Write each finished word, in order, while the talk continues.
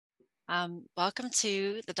Welcome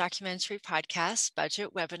to the documentary podcast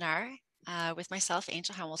budget webinar with myself,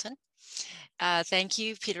 Angel Hamilton. Thank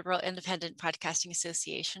you, Peterborough Independent Podcasting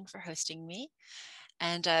Association, for hosting me.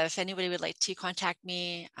 And if anybody would like to contact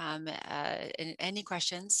me in any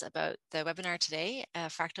questions about the webinar today,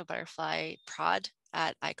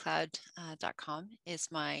 fractalbutterflyprod@icloud.com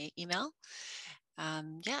is my email.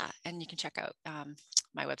 Yeah, and you can check out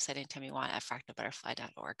my website anytime you want at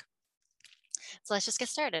fractalbutterfly.org. So let's just get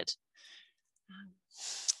started.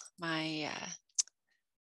 My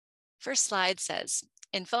first slide says,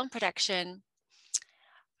 in film production,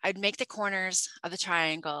 I'd make the corners of the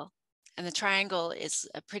triangle, and the triangle is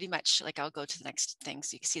pretty much like, I'll go to the next thing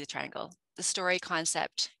so you can see the triangle. The story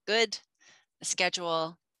concept, good, the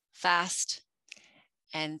schedule, fast,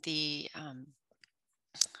 and the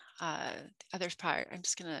other part, I'm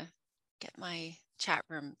just gonna get my chat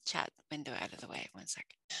window out of the way, 1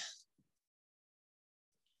 second.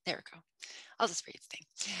 There we go. I'll just read the thing.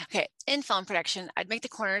 Okay, in film production, I'd make the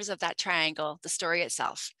corners of that triangle the story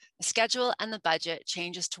itself. The schedule and the budget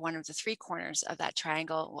changes to one of the three corners of that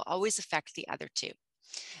triangle will always affect the other two.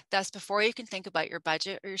 Thus, before you can think about your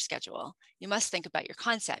budget or your schedule, you must think about your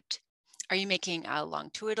concept. Are you making a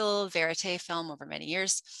longitudinal verite film over many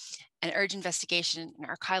years, an urgent investigation, an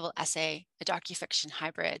archival essay, a docufiction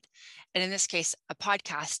hybrid, and in this case, a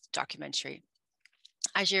podcast documentary?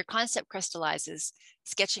 As your concept crystallizes,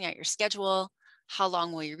 sketching out your schedule, how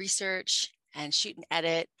long will you research and shoot and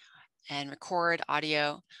edit and record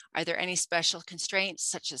audio? Are there any special constraints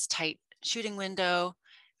such as tight shooting window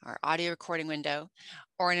or audio recording window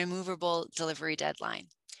or an immovable delivery deadline?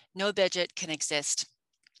 No budget can exist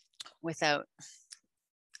without,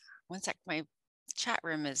 1 sec, my chat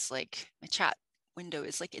room is like, my chat window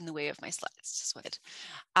is like in the way of my slides. Just what.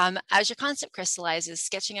 As your concept crystallizes,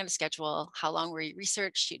 sketching out a schedule, how long will you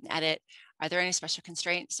research, shoot, and edit? Are there any special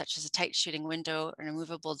constraints, such as a tight shooting window or an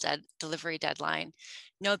immovable delivery deadline?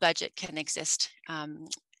 No budget can exist,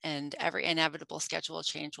 and every inevitable schedule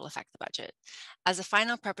change will affect the budget. As a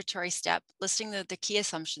final preparatory step, listing the key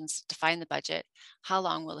assumptions to define the budget, how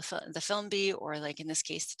long will the film be, or like in this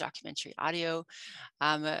case, the documentary audio,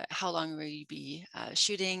 how long will you be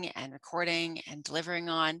shooting and recording and delivering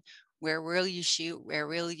on? Where will you shoot? Where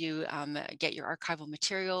will you get your archival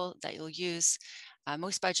material that you'll use?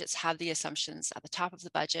 Most budgets have the assumptions at the top of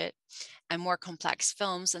the budget, and more complex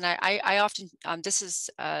films. And I often, this is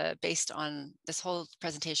based on, this whole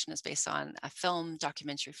presentation is based on a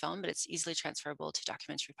documentary film, but it's easily transferable to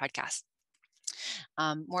documentary podcasts.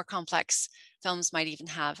 More complex films might even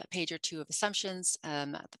have a page or two of assumptions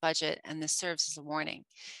at the budget, and this serves as a warning.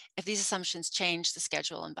 If these assumptions change, the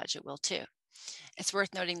schedule and budget will too. It's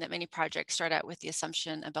worth noting that many projects start out with the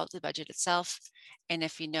assumption about the budget itself. And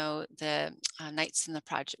if you know the nights in the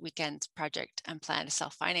weekend project and plan to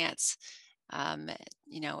self-finance,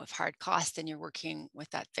 of hard cost, then you're working with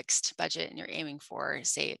that fixed budget and you're aiming for,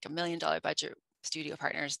 say, like $1 million budget studio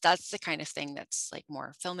partners. That's the kind of thing that's like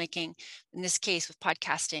more filmmaking. In this case, with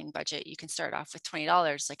podcasting budget, you can start off with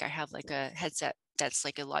 $20. Like I have like a headset that's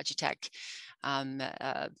like a Logitech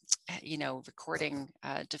recording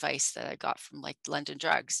device that I got from like London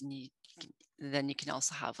Drugs, and then you can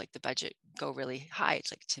also have like the budget go really high.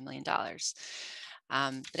 It's like $2 million.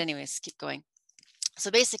 But anyways, keep going. So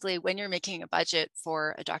basically, when you're making a budget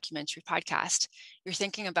for a documentary podcast, you're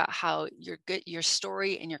thinking about how your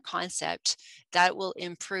story and your concept, that will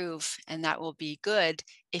improve and that will be good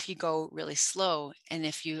if you go really slow. And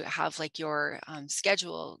if you have like your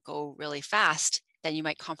schedule go really fast, then you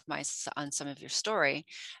might compromise on some of your story,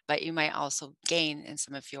 but you might also gain in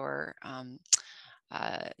some of your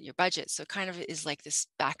budget. So it kind of is like this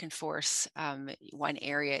back and forth. One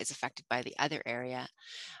area is affected by the other area.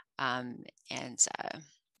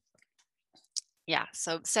 Yeah,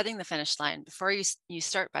 so setting the finish line. Before you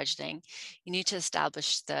start budgeting, you need to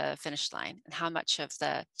establish the finish line and how much of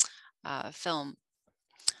the film.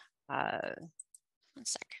 1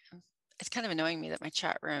 second. It's kind of annoying me that my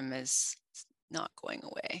chat room is not going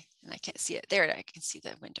away and I can't see it. There, I can see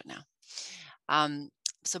the window now.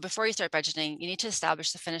 So before you start budgeting, you need to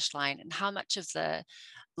establish the finish line and how much of the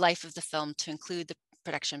life of the film to include the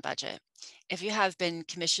production budget. If you have been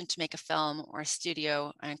commissioned to make a film or a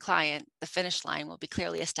studio and client, the finish line will be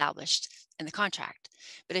clearly established in the contract.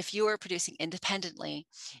 But if you are producing independently,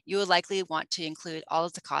 you will likely want to include all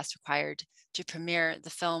of the costs required to premiere the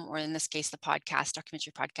film, or in this case, the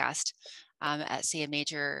documentary podcast, at say a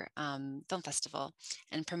major film festival,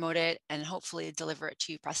 and promote it and hopefully deliver it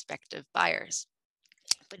to prospective buyers.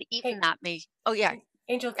 But even that may, oh yeah.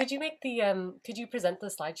 Angel, could you make the could you present the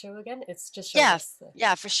slideshow again? It's just showing us.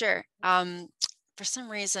 Yeah, for sure. For some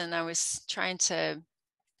reason, I was trying to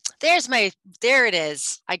there it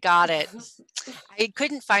is. I got it. I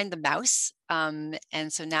couldn't find the mouse. And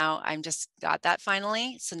so now I'm just got that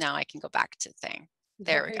finally. So now I can go back to the thing. No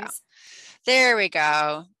There we go. worries. There we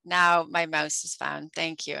go. Now my mouse is found.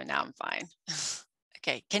 Thank you. Now I'm fine.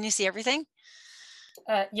 Okay. Can you see everything?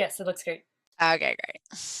 Yes, it looks great. Okay, great.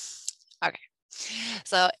 Okay.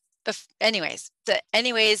 So,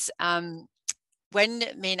 when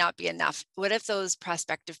may not be enough? What if those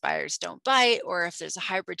prospective buyers don't bite, or if there's a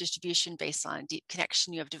hybrid distribution based on deep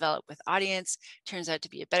connection you have developed with audience, turns out to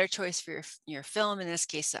be a better choice for your film, in this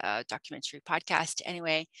case, a documentary podcast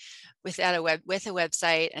anyway, with a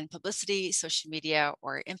website and publicity, social media,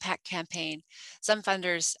 or impact campaign. Some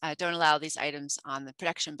funders don't allow these items on the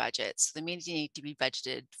production budget, so they need to be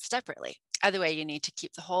budgeted separately. Either way, you need to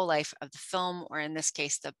keep the whole life of the film, or in this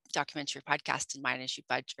case, the documentary podcast, in mind as you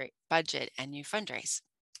budget and you fundraise.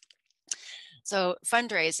 So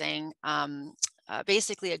fundraising,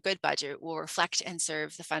 basically a good budget will reflect and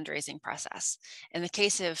serve the fundraising process. In the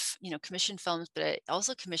case of commissioned films, but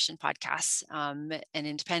also commissioned podcasts, and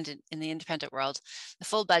in the independent world, the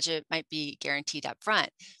full budget might be guaranteed up front,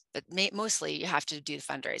 but mostly you have to do the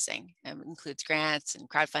fundraising. It includes grants and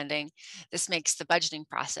crowdfunding. This makes the budgeting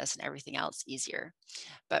process and everything else easier.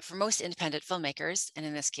 But for most independent filmmakers, and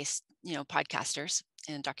in this case, podcasters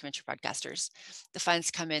and documentary podcasters, the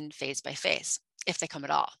funds come in phase by phase, if they come at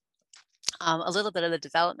all. A little bit of the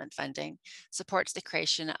development funding supports the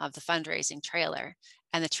creation of the fundraising trailer,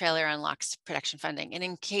 and the trailer unlocks production funding. And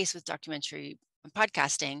in case with documentary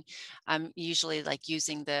podcasting, usually like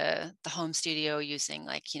using the home studio, using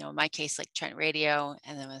in my case, like Trent Radio,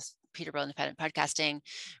 and then with Peterborough Independent Podcasting,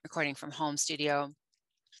 recording from home studio.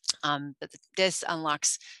 But this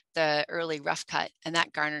unlocks the early rough cut, and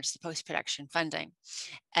that garners the post-production funding.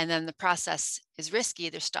 And then the process is risky.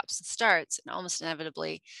 There's stops and starts, and almost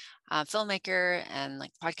inevitably, filmmaker and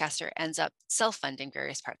podcaster ends up self-funding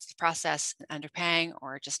various parts of the process, and underpaying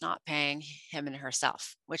or just not paying him and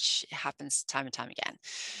herself, which happens time and time again.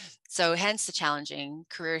 So hence the challenging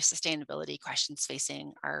career sustainability questions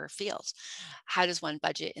facing our field. How does one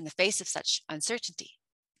budget in the face of such uncertainty?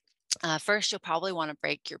 First, you'll probably want to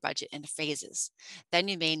break your budget into phases. Then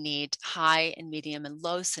you may need high and medium and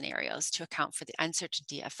low scenarios to account for the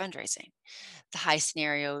uncertainty of fundraising. The high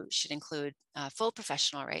scenario should include full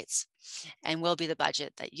professional rates and will be the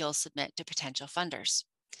budget that you'll submit to potential funders.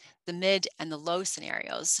 The mid and the low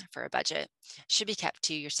scenarios for a budget should be kept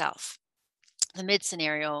to yourself. The mid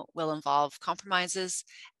scenario will involve compromises,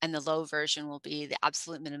 and the low version will be the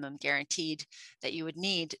absolute minimum guaranteed that you would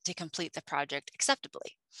need to complete the project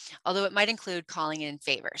acceptably, although it might include calling in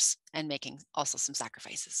favors and making also some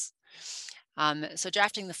sacrifices. So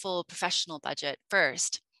drafting the full professional budget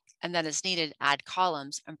first, and then as needed, add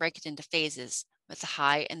columns and break it into phases with the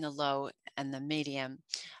high and the low and the medium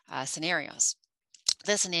scenarios.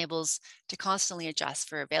 This enables to constantly adjust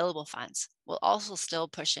for available funds while also still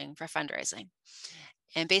pushing for fundraising.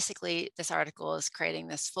 And basically, this article is creating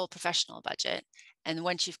this full professional budget. And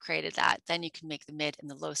once you've created that, then you can make the mid and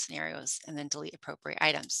the low scenarios and then delete appropriate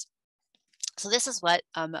items. So this is what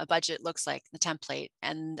a budget looks like, the template.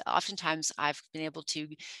 And oftentimes I've been able to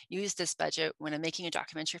use this budget when I'm making a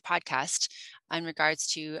documentary podcast in regards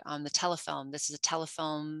to the telefilm. This is a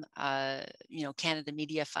telefilm, Canada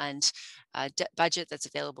Media Fund budget that's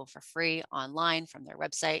available for free online from their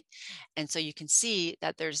website. And so you can see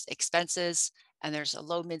that there's expenses, and there's a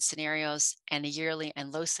low mid scenarios and a yearly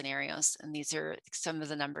and low scenarios. And these are some of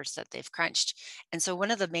the numbers that they've crunched. And so one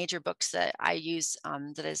of the major books that I use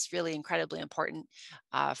that is really incredibly important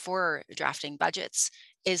for drafting budgets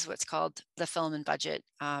is what's called The Film and Budget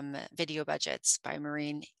Video Budgets by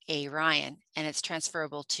Maureen A. Ryan. And it's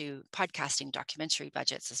transferable to podcasting documentary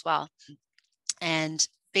budgets as well. And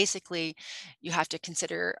basically, you have to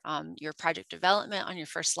consider your project development on your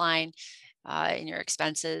first line, in your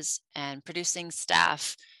expenses, and producing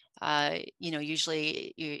staff.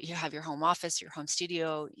 Usually you have your home office, your home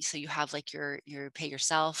studio, so you have your pay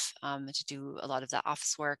yourself to do a lot of the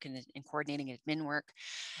office work and coordinating admin work.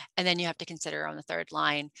 And then you have to consider on the third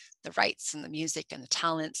line the rights and the music and the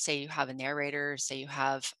talent. Say you have a narrator, say you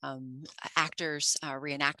have actors,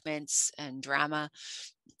 reenactments and drama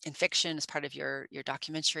and fiction as part of your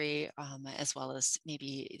documentary, as well as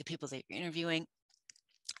maybe the people that you're interviewing.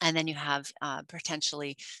 And then you have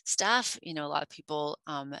potentially staff. A lot of people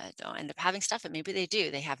don't end up having staff, but maybe they do.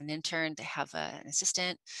 They have an intern, they have an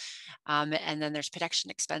assistant. And then there's production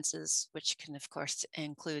expenses, which can, of course,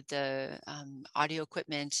 include the audio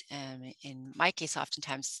equipment. And in my case,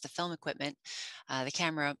 oftentimes it's the film equipment, the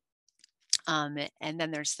camera, And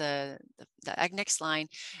then there's the next line,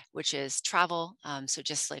 which is travel. So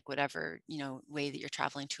just like whatever, way that you're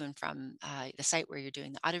traveling to and from the site where you're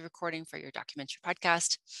doing the audio recording for your documentary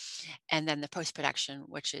podcast. And then the post-production,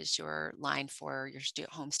 which is your line for your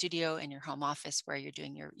home studio and your home office where you're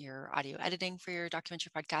doing your audio editing for your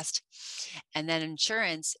documentary podcast. And then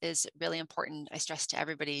insurance is really important. I stress to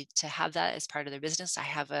everybody to have that as part of their business. I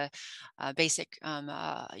have a basic,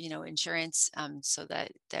 insurance so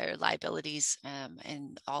that their liabilities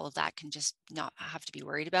and all of that can just not have to be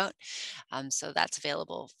worried about. So that's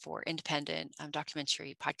available for independent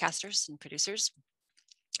documentary podcasters and producers.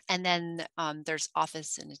 And then there's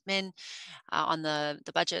office and admin on the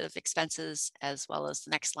budget of expenses, as well as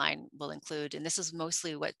the next line will include, and this is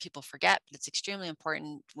mostly what people forget, but it's extremely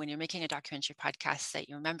important when you're making a documentary podcast that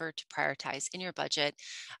you remember to prioritize in your budget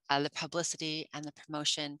the publicity and the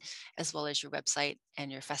promotion, as well as your website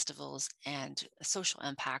and your festivals and social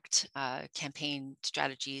impact campaign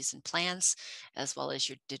strategies and plans, as well as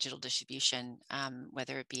your digital distribution,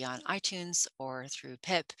 whether it be on iTunes or through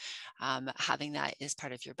PIP. Having that as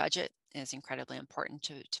part of your budget is incredibly important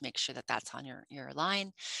to make sure that that's on your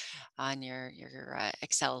line, on your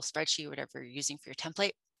Excel spreadsheet, whatever you're using for your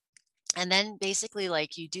template. And then basically,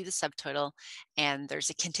 like, you do the subtotal, and there's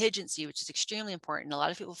a contingency, which is extremely important. A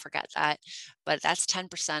lot of people forget that, but that's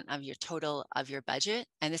 10% of your total of your budget.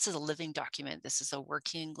 And this is a living document. This is a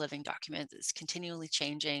working living document that's continually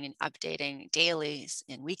changing and updating daily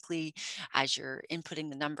and weekly as you're inputting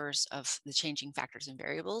the numbers of the changing factors and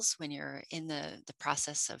variables when you're in the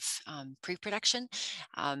process of pre-production,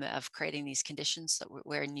 of creating these conditions that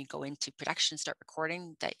when you go into production, start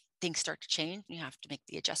recording, that things start to change. You have to make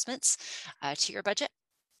the adjustments to your budget.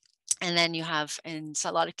 And then you have, in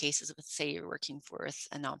a lot of cases, with say you're working for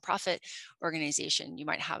a nonprofit organization, you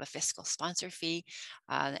might have a fiscal sponsor fee,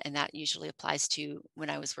 and that usually applies to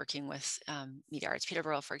when I was working with Media Arts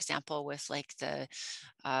Peterborough, for example, with like the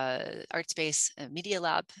Artspace Media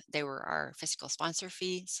Lab. They were our fiscal sponsor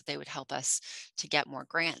fee, so they would help us to get more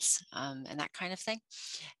grants and that kind of thing.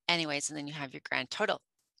 Anyways, and then you have your grand total.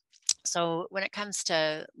 So when it comes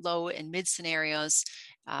to low and mid scenarios,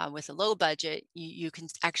 with a low budget, you can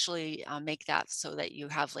actually make that so that you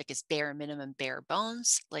have like as bare minimum, bare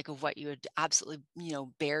bones, like of what you would absolutely,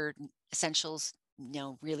 bare essentials,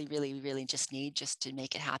 really, really, really just need just to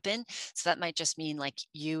make it happen. So that might just mean like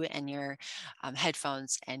you and your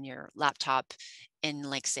headphones and your laptop in,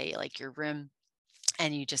 like, say, like your room,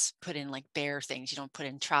 and you just put in like bare things. You don't put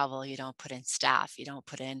in travel, you don't put in staff, you don't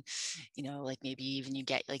put in, like maybe even you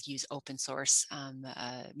get like use open source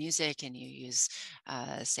music, and you use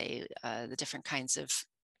say the different kinds of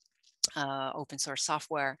open source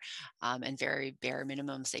software, and very bare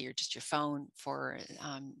minimums, that you're just your phone for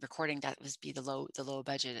recording. That would be the low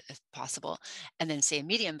budget if possible. And then say a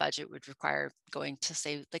medium budget would require going to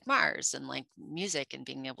say like Mars and like music, and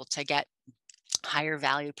being able to get higher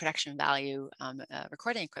value production value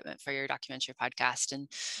recording equipment for your documentary podcast. And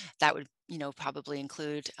that would probably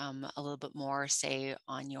include a little bit more, say,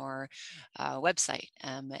 on your website,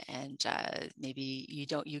 and maybe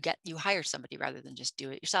you hire somebody rather than just do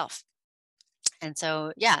it yourself. And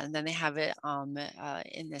so, yeah, and then they have it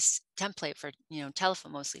in this template for,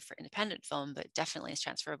 telephone, mostly for independent film, but definitely is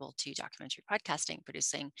transferable to documentary podcasting,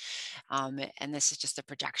 producing. And this is just the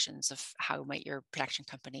projections of how might your production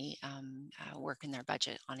company work in their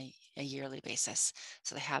budget on a yearly basis.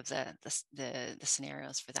 So they have the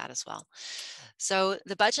scenarios for that as well. So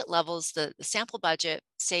the budget levels, the sample budget,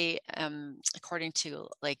 say, according to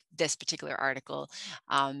like this particular article,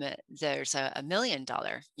 there's a $1 million,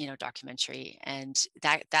 documentary, and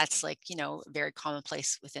that's like, very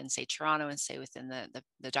commonplace within, say, Toronto, and say within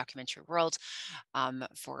the documentary world,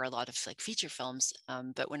 for a lot of like feature films.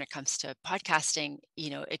 But when it comes to podcasting,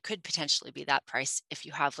 it could potentially be that price if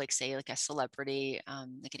you have, like, say, like a celebrity,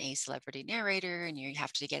 like an A celebrity narrator, and you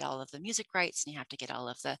have to get all of the music rights, and you have to get all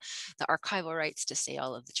of the archival rights to say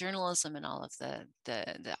all of the journalism and all of the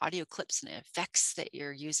audio clips and effects that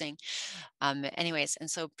you're using. Anyways, and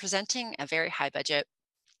so presenting a very high budget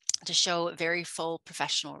to show very full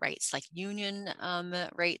professional rates, like union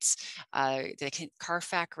rates, the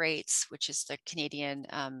CARFAC rates, which is the Canadian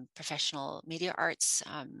Professional Media Arts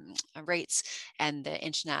rates, and the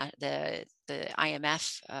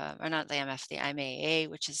IMF, or not the IMF, the IMAA,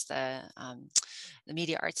 which is the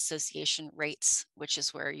Media Arts Association rates, which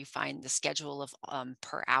is where you find the schedule of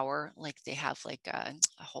per hour. Like they have like a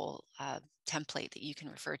whole template that you can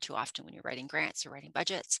refer to often when you're writing grants or writing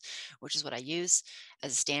budgets, which is what I use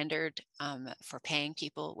as a standard for paying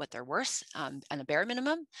people what they're worth on a bare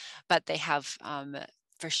minimum. But they have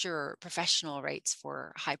for sure professional rates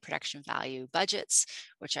for high production value budgets,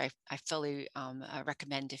 which I fully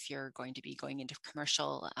recommend if you're going to be going into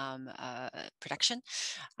commercial production.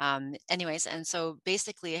 Anyways, and so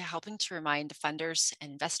basically helping to remind funders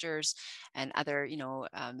and investors and other,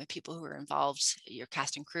 people who are involved, your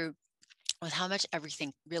cast and crew, with how much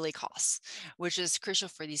everything really costs, which is crucial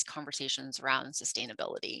for these conversations around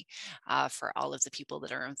sustainability for all of the people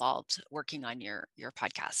that are involved working on your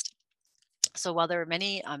podcast. So while there are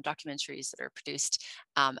many documentaries that are produced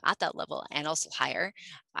at that level and also higher,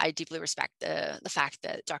 I deeply respect the fact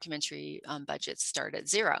that documentary budgets start at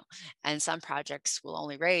zero, and some projects will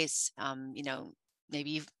only raise,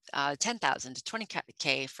 maybe 10,000 to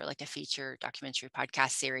 20K for like a feature documentary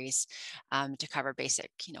podcast series to cover basic,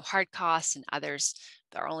 hard costs, and others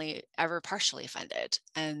that are only ever partially funded.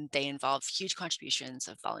 And they involve huge contributions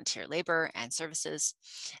of volunteer labor and services.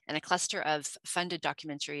 And a cluster of funded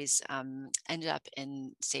documentaries ended up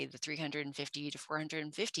in, say, the 350 to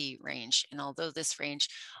 450 range. And although this range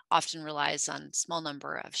often relies on a small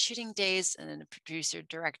number of shooting days and then a producer,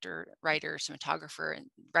 director, writer, cinematographer, and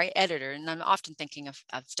editor, and I'm often thinking of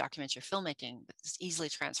documentary filmmaking, but it's easily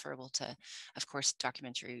transferable to, of course,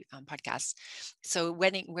 documentary podcasts. So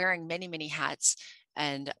wearing many, many hats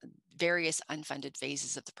and various unfunded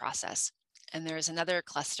phases of the process. And there's another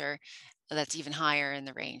cluster that's even higher in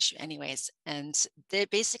the range anyways. And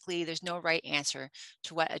basically there's no right answer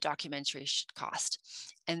to what a documentary should cost.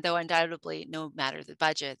 And though undoubtedly, no matter the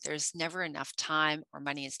budget, there's never enough time or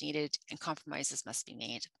money is needed, and compromises must be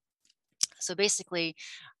made. So basically,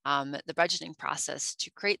 the budgeting process, to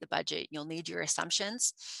create the budget, you'll need your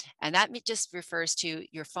assumptions. And that just refers to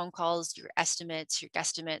your phone calls, your estimates, your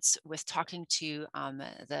guesstimates with talking to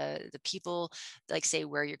the people, like say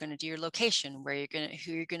where you're going to do your location,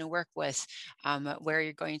 who you're going to work with, where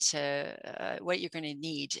you're going to, what you're going to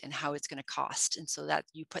need and how it's going to cost. And so that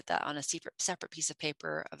you put that on a separate piece of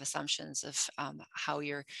paper of assumptions of how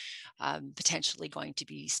you're potentially going to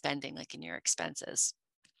be spending, like in your expenses.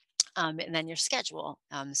 And then your schedule.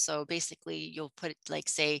 So basically, you'll put like,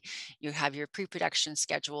 say, you have your pre-production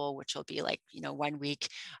schedule, which will be like, 1 week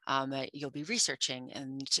you'll be researching,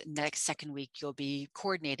 and next second week you'll be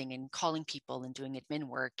coordinating and calling people and doing admin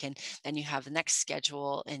work, and then you have the next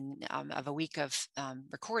schedule of a week of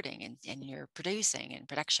recording and you're producing and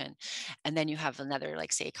production, and then you have another,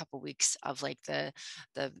 like say, a couple weeks of like the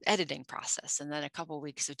editing process, and then a couple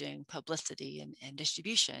weeks of doing publicity and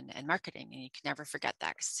distribution and marketing, and you can never forget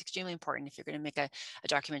that because it's extremely important. If you're going to make a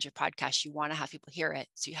documentary podcast, you want to have people hear it.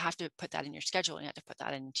 So you have to put that in your schedule, and you have to put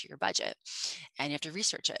that into your budget, and you have to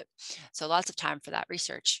research it. So lots of time for that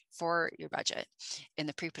research for your budget in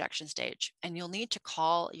the pre-production stage. And you'll need to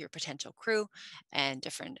call your potential crew and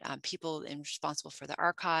different people responsible for the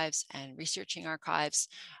archives and researching archives,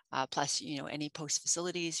 plus, any post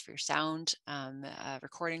facilities for your sound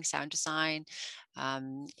recording, sound design,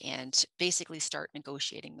 and basically start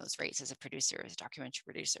negotiating those rates as a producer, as a documentary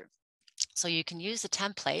producer. So you can use the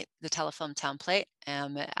template, the telefilm template,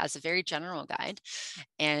 as a very general guide,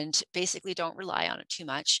 and basically don't rely on it too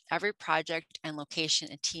much. Every project and location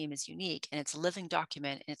and team is unique, and it's a living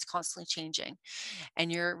document, and it's constantly changing.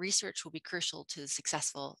 And your research will be crucial to the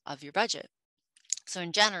successful of your budget. So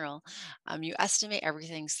in general, you estimate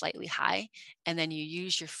everything slightly high, and then you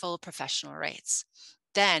use your full professional rates.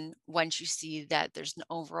 Then once you see that there's an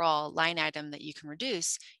overall line item that you can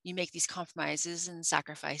reduce, you make these compromises and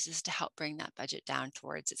sacrifices to help bring that budget down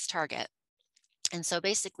towards its target. And so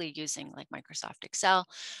basically using like Microsoft Excel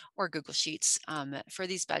or Google Sheets for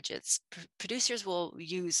these budgets, producers will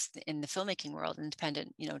use in the filmmaking world,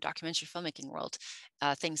 independent, documentary filmmaking world,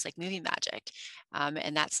 things like Movie Magic.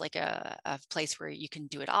 And that's like a place where you can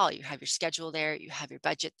do it all. You have your schedule there, you have your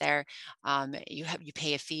budget there, you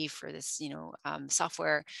pay a fee for this,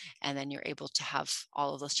 software, and then you're able to have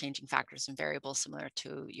all of those changing factors and variables similar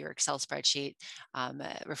to your Excel spreadsheet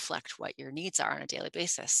reflect what your needs are on a daily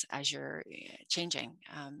basis as you're changing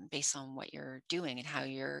based on what you're doing and how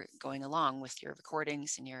you're going along with your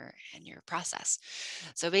recordings and your process.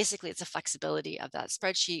 So basically, it's a flexibility of that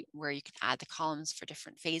spreadsheet where you can add the columns for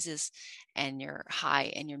different phases and your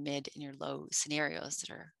high and your mid and your low scenarios that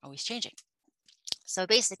are always changing. So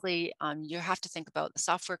basically, you have to think about the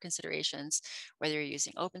software considerations, whether you're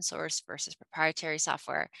using open source versus proprietary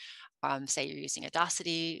software. Say you're using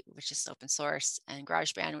Audacity, which is open source, and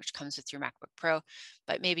GarageBand, which comes with your MacBook Pro,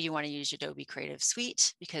 but maybe you want to use Adobe Creative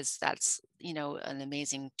Suite because that's an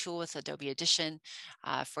amazing tool with Adobe Audition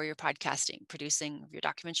for your podcasting, producing your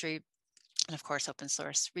documentary. And of course, open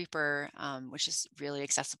source Reaper, which is really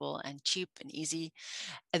accessible and cheap and easy.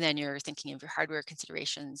 And then you're thinking of your hardware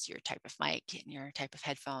considerations, your type of mic and your type of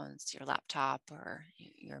headphones, your laptop or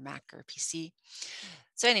your Mac or PC.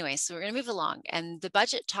 So anyway, so we're going to move along. And the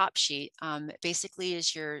budget top sheet basically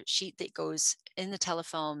is your sheet that goes in the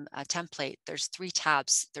telephone template. There's 3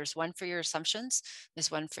 tabs. There's one for your assumptions,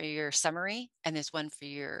 there's one for your summary, and there's one for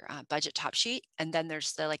your budget top sheet. And then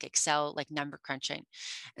there's the like Excel, like number crunching.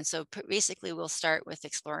 And so basically we'll start with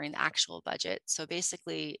exploring the actual budget. So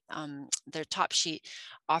basically the top sheet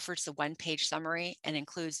offers the 1-page summary and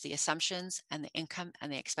includes the assumptions and the income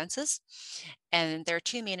and the expenses. And there are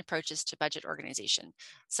 2 main approaches to budget organization.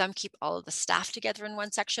 Some keep all of the staff together in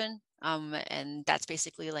one section, and that's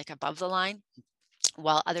basically like above the line,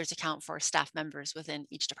 while others account for staff members within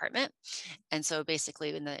each department. And so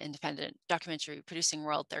basically in the independent documentary producing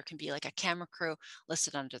world, there can be like a camera crew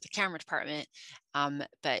listed under the camera department.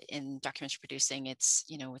 But in documentary producing, it's,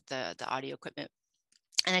 with the audio equipment.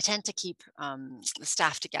 And I tend to keep the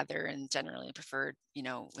staff together and generally preferred,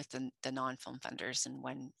 with the non-film funders and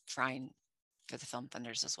when frying for the film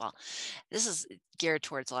funders as well. This is geared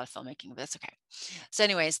towards a lot of filmmaking, but that's okay. So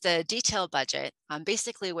anyways, the detailed budget,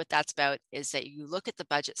 basically what that's about is that you look at the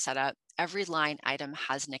budget setup, every line item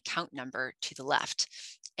has an account number to the left.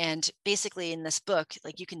 And basically in this book,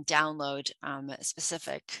 like you can download a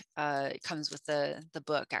specific, it comes with the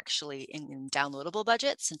book actually in downloadable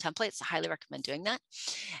budgets and templates. I highly recommend doing that.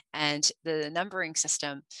 And the numbering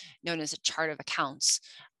system known as a chart of accounts,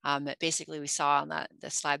 basically we saw on the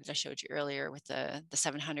slide that I showed you earlier with the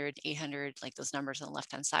 700, 800, like those numbers on the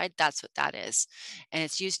left-hand side, that's what that is. And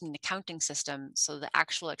it's used in an accounting system so the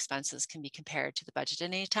actual expenses can be compared to the budget at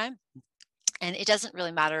any time. And it doesn't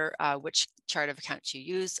really matter which chart of accounts you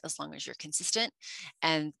use as long as you're consistent.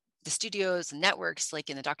 And the studios and networks,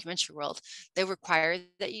 like in the documentary world, they require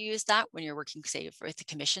that you use that when you're working, say, with the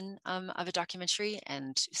commission of a documentary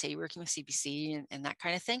and say you're working with CBC and that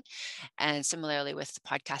kind of thing. And similarly with the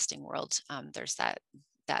podcasting world, there's that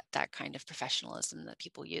kind of professionalism that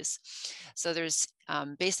people use. So there's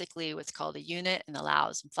basically what's called a unit and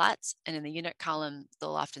allows and flats. And in the unit column,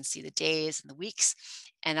 they'll often see the days and the weeks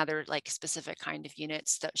and other like specific kind of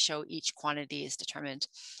units that show each quantity is determined.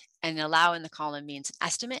 And allow in the column means an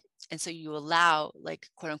estimate. And so you allow, like,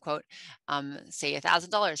 quote unquote, say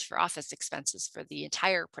 $1,000 for office expenses for the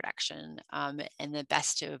entire production. And the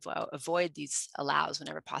best to avoid these allows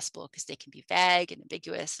whenever possible because they can be vague and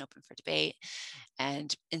ambiguous and open for debate.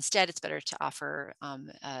 And instead, it's better to offer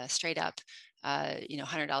straight up,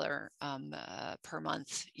 $100 per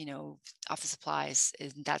month, office supplies.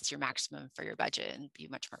 That's your maximum for your budget and be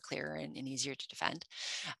much more clear and easier to defend.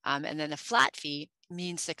 And then a flat fee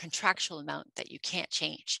means the contractual amount that you can't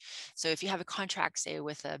change. So if you have a contract, say,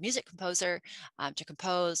 with a music composer to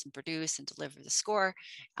compose and produce and deliver the score,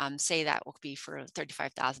 say that will be for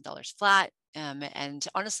 $35,000 flat. And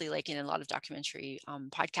honestly, like in a lot of documentary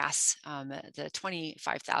podcasts, the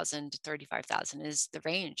 25,000 to 35,000 is the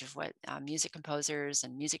range of what music composers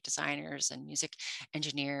and music designers and music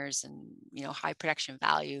engineers and high production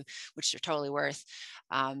value, which they're totally worth,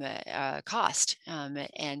 cost.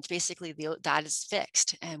 And basically, that is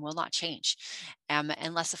fixed and will not change,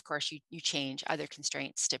 unless, of course, you change other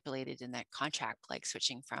constraints stipulated in that contract, like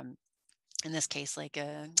switching from, in this case, like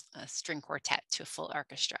a string quartet to a full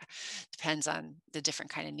orchestra. Depends on the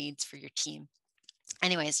different kind of needs for your team.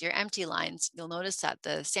 Anyways, your empty lines, you'll notice that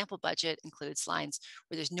the sample budget includes lines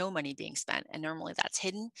where there's no money being spent, and normally that's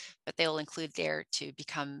hidden, but they will include there to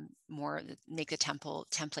make the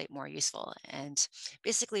template more useful. And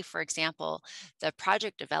basically, for example, the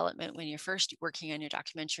project development, when you're first working on your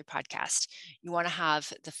documentary podcast, you want to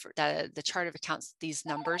have the chart of accounts, these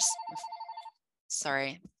numbers.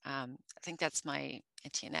 Sorry, I think that's my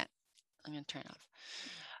internet. I'm going to turn it off.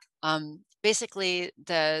 Basically,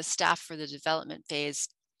 the staff for the development phase,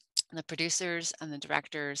 the producers and the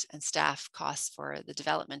directors and staff costs for the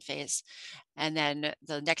development phase. And then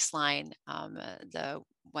the next line, the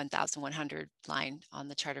 1,100 line on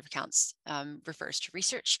the chart of accounts refers to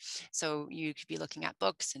research. So you could be looking at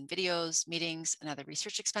books and videos, meetings, and other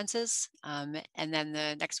research expenses. And then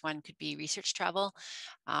the next one could be research travel.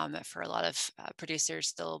 For a lot of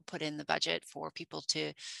producers, they'll put in the budget for people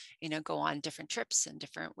to, go on different trips and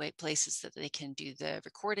different places that they can do the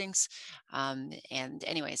recordings. And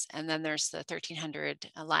anyways, and then there's the 1,300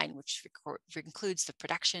 line, which includes the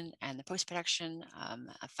production and the post-production,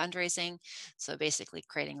 fundraising. So basically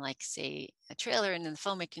creating, like, say, a trailer, and in the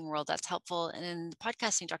filmmaking world, that's helpful. And in the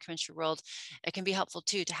podcasting documentary world, it can be helpful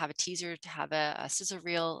too to have a teaser, to have a sizzle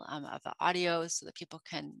reel of the audio, so that people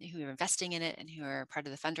who are investing in it and who are part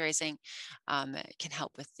of the fundraising can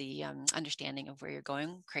help with the understanding of where you're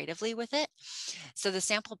going creatively with it. So the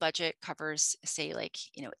sample budget covers, say, like,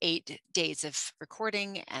 8 days of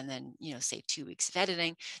recording, and then, say, 2 weeks of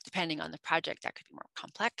editing, depending on the project. That could be more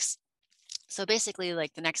complex. So basically,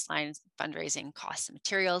 like, the next line is fundraising costs and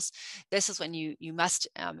materials. This is when you must,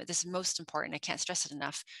 this is most important, I can't stress it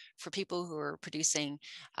enough, for people who are producing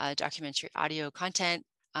documentary audio content,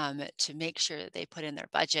 to make sure that they put in their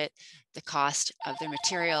budget the cost of their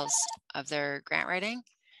materials, of their grant writing.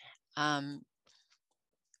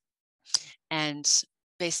 And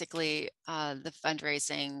basically, the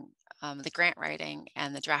fundraising, the grant writing,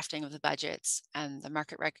 and the drafting of the budgets, and the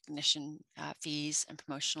market recognition fees and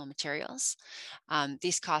promotional materials.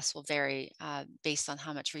 These costs will vary based on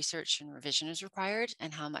how much research and revision is required,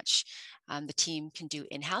 and how much the team can do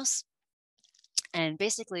in-house. And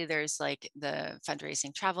basically, there's, like, the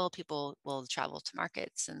fundraising travel. People will travel to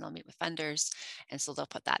markets, and they'll meet with funders. And so they'll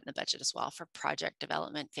put that in the budget as well for project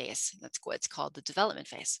development phase. That's what's called the development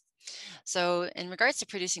phase. So in regards to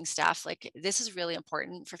producing staff, like, this is really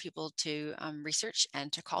important for people to research,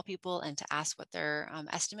 and to call people and to ask what their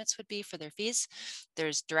estimates would be for their fees.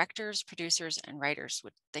 There's directors, producers, and writers,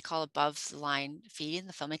 what they call above the line fee in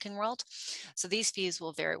the filmmaking world. So these fees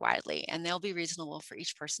will vary widely, and they'll be reasonable for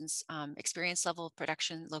each person's experience level,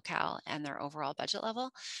 production locale, and their overall budget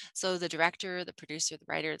level. So the director, the producer, the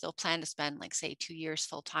writer, they'll plan to spend, like, say, 2 years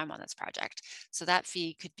full time on this project. So that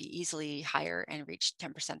fee could be easily higher and reach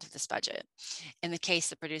 10% of this budget. In the case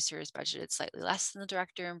the producer is budgeted slightly less than the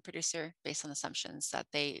director and producer, based on assumptions that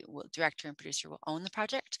director and producer will own the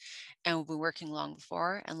project and will be working long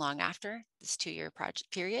before and long after this 2-year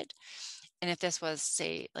project period. And if this was,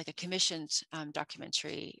 say, like a commissioned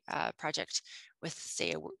documentary project with,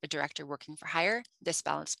 say, a director working for hire, this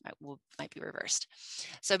balance might be reversed.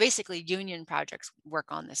 So basically, union projects work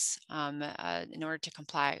on this in order to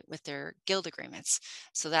comply with their guild agreements.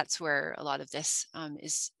 So that's where a lot of this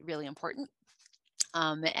is really important.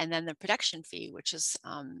 And then the production fee, which is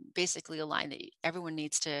basically a line that everyone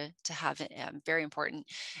needs to have, very important,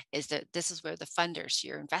 is that this is where the funders,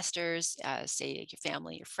 your investors, say, like, your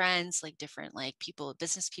family, your friends, like, different, like, people,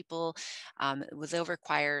 business people, they'll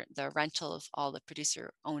require the rental of all the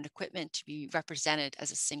producer-owned equipment to be represented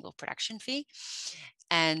as a single production fee.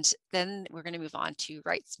 And then we're going to move on to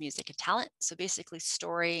rights, music, and talent. So basically,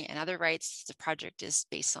 story and other rights. The project is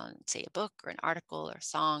based on, say, a book or an article or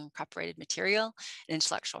song, copyrighted material, and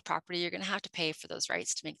intellectual property. You're going to have to pay for those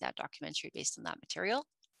rights to make that documentary based on that material.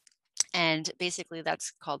 And basically,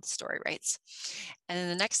 that's called the story rights. And then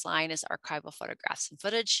the next line is archival photographs and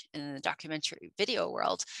footage. And in the documentary video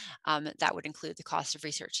world, that would include the cost of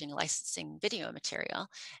researching and licensing video material.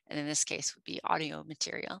 And in this case, would be audio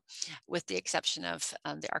material, with the exception of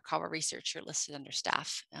the archival researcher listed under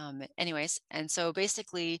staff. Anyways, and so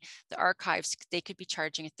basically, the archives, they could be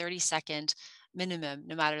charging a 30-second minimum,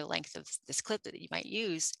 no matter the length of this clip that you might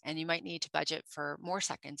use. And you might need to budget for more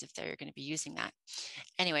seconds if they're going to be using that.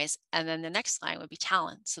 Anyways, and then the next line would be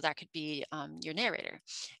talent. So that could be your narrator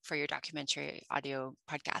for your documentary audio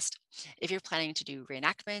podcast. If you're planning to do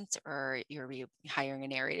reenactments, or you're hiring a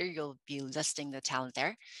narrator, you'll be listing the talent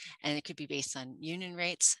there. And it could be based on union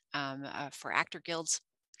rates for actor guilds.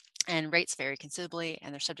 And rates vary considerably,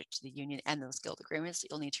 and they're subject to the union and those guild agreements.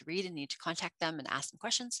 You'll need to read and need to contact them and ask them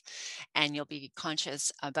questions. And you'll be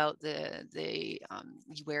conscious about the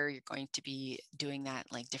where you're going to be doing that,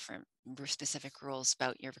 like different specific rules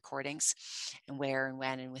about your recordings, and where and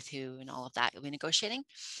when and with who and all of that you'll be negotiating.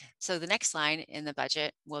 So the next line in the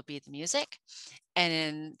budget will be the music. And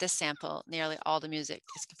in this sample, nearly all the music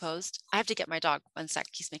is composed. I have to get my dog. One sec,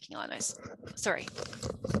 he's making a lot of noise. Sorry.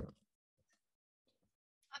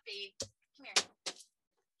 Puppy, come here. Come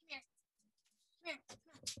here. Come here. Come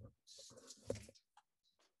on.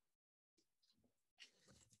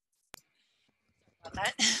 About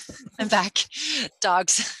that. I'm back.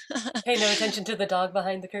 Dogs. Pay no attention to the dog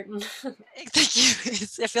behind the curtain. Thank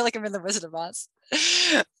you. I feel like I'm in the Wizard of Oz.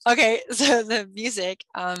 Okay, so the music,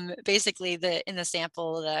 basically, in the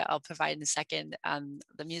sample that I'll provide in a second,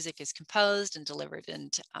 the music is composed and delivered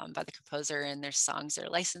by the composer, and their songs are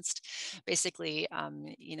licensed. Basically,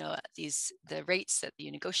 the rates that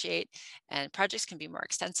you negotiate, and projects can be more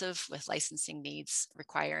extensive with licensing needs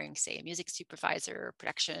requiring, say, a music supervisor,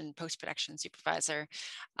 post-production supervisor,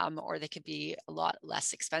 or they could be a lot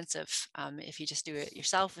less expensive if you just do it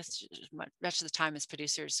yourself. With much of the time as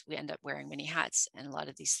producers, we end up wearing many hats, and a lot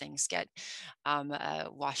of these things get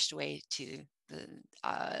washed away to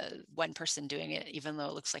one person doing it, even though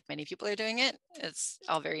it looks like many people are doing it. It's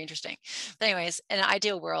all very interesting. But anyways, in an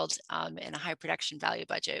ideal world, in a high production value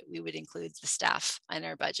budget, we would include the staff in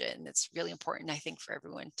our budget. And it's really important, I think, for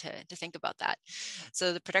everyone to think about that.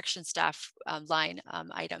 So the production staff line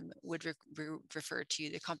item would refer to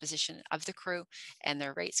the composition of the crew, and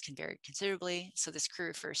their rates can vary considerably. So this crew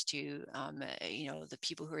refers to, the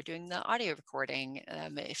people who are doing the audio recording.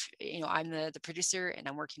 If, I'm the producer and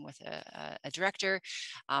I'm working with a director,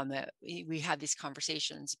 we have these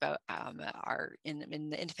conversations about in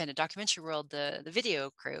the independent documentary world, the video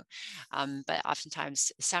crew, but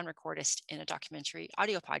oftentimes sound recordist in a documentary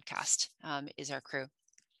audio podcast is our crew.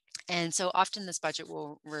 And so often this budget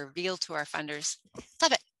will reveal to our funders,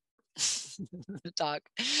 stop it, dog.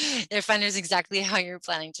 Their funders exactly how you're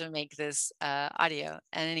planning to make this audio.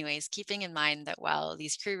 And anyways, keeping in mind that while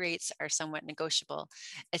these crew rates are somewhat negotiable,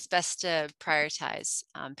 it's best to prioritize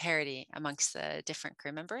parity amongst the different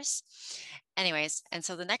crew members. Anyways, and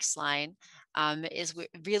so the next line is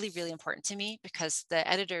really, really important to me, because the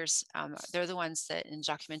editors, they're the ones that in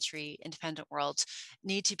documentary independent world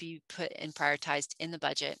need to be put and prioritized in the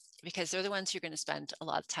budget, because they're the ones who are going to spend a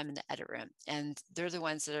lot of time in the edit room. And they're the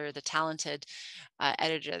ones that are the talented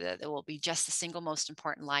editor that will be just the single most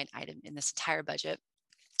important line item in this entire budget.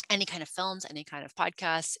 Any kind of films, any kind of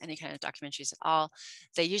podcasts, any kind of documentaries at all,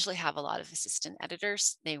 they usually have a lot of assistant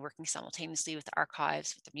editors. They working simultaneously with the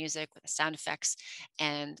archives, with the music, with the sound effects,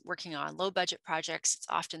 and working on low budget projects. It's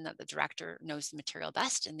often that the director knows the material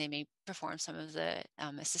best, and they may perform some of the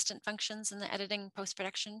assistant functions in the editing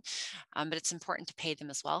post-production, but it's important to pay them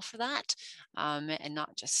as well for that, and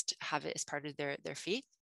not just have it as part of their fee.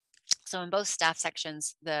 So in both staff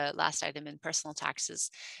sections, the last item in personal taxes,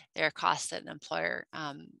 there are costs that an employer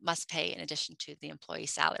must pay in addition to the employee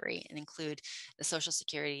salary, and include the Social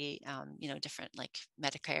Security, different like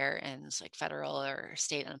Medicare and like federal or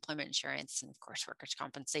state unemployment insurance, and of course workers'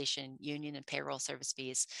 compensation, union and payroll service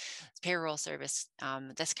fees, payroll service,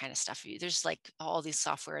 this kind of stuff. There's like all these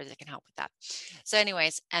software that can help with that. So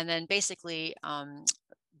anyways, and then basically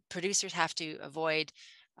producers have to avoid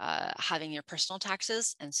having your personal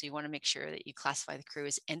taxes. And so you want to make sure that you classify the crew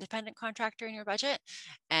as independent contractor in your budget.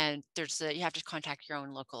 And you have to contact your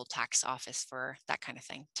own local tax office for that kind of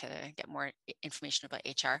thing to get more information about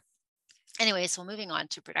HR. Anyway, so moving on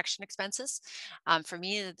to production expenses. For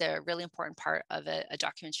me, the really important part of a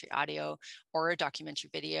documentary audio or a documentary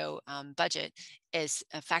video budget is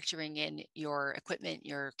factoring in your equipment,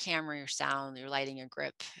 your camera, your sound, your lighting, your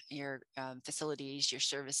grip, your facilities, your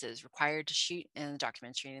services required to shoot in the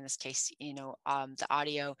documentary. In this case, the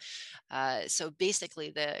audio. So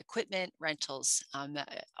basically, the equipment rentals,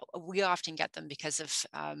 we often get them because of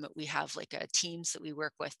we have like teams that we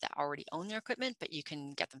work with that already own their equipment, but you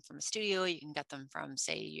can get them from a studio. You can get them from,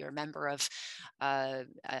 say, you're a member of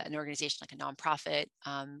an organization like a nonprofit,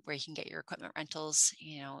 where you can get your equipment rentals.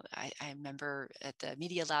 I remember at the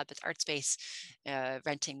Media Lab at ArtSpace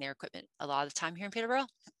renting their equipment a lot of the time here in Peterborough.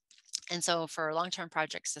 And so for long-term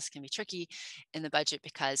projects, this can be tricky in the budget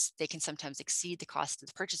because they can sometimes exceed the cost of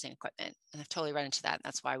the purchasing equipment. And I've totally run into that. And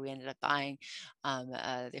that's why we ended up buying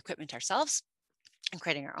the equipment ourselves and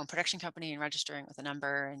creating our own production company and registering with a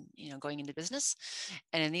number and going into business.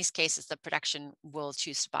 And in these cases, the production will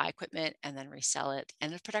choose to buy equipment and then resell it at the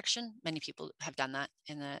end of production. Many people have done that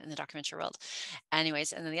in the documentary world.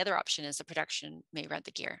 Anyways, and then the other option is the production may rent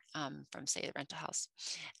the gear from, say, the rental house.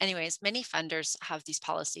 Anyways, many funders have these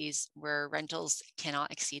policies where rentals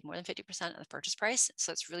cannot exceed more than 50% of the purchase price.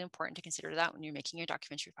 So it's really important to consider that when you're making your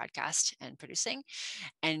documentary podcast and producing.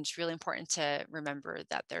 And it's really important to remember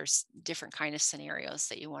that there's different kind of scenarios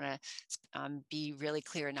that you want to be really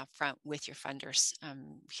clear and upfront with your funders,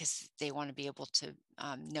 because they want to be able to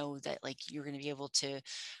know that like you're going to be able to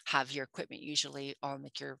have your equipment usually on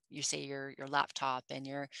like your laptop and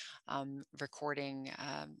your recording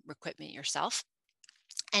equipment yourself.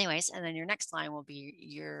 Anyways, and then your next line will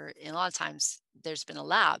be a lot of times there's been a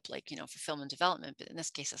lab, like, for film and development, but in this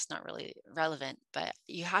case, it's not really relevant, but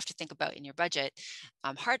you have to think about in your budget,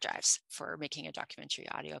 hard drives for making a documentary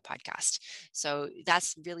audio podcast. So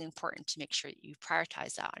that's really important to make sure that you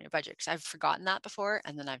prioritize that on your budget, because I've forgotten that before.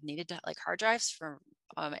 And then I've needed to like hard drives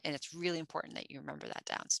and it's really important that you remember that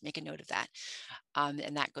down. So make a note of that.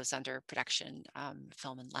 And that goes under production,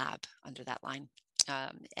 film and lab under that line.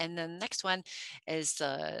 And then the next one is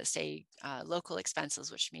local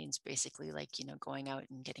expenses, which means basically like, going out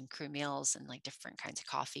and getting crew meals and like different kinds of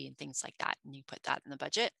coffee and things like that. And you put that in the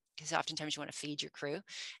budget because oftentimes you want to feed your crew and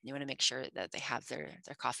you want to make sure that they have their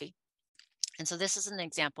coffee. And so this is an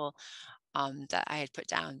example that I had put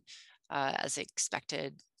down as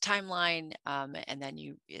expected timeline, and then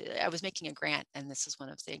I was making a grant, and this is one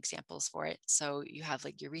of the examples for it. So you have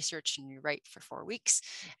like your research and you write for 4 weeks.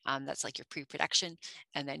 That's like your pre-production,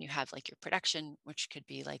 and then you have like your production, which could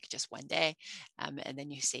be like just one day, and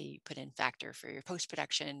then you say you put in factor for your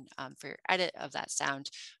post-production, for your edit of that sound,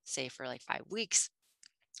 say for like 5 weeks.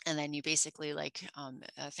 And then you basically like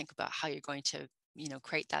think about how you're going to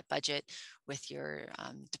create that budget with your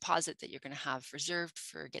deposit that you're going to have reserved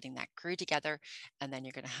for getting that crew together. And then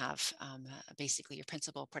you're going to have basically your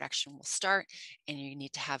principal production will start, and you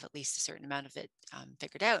need to have at least a certain amount of it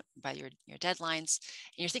figured out by your deadlines.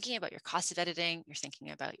 And you're thinking about your cost of editing, you're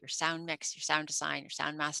thinking about your sound mix, your sound design, your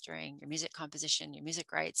sound mastering, your music composition, your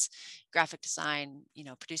music rights, graphic design,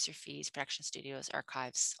 producer fees, production studios,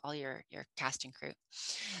 archives, all your cast and crew.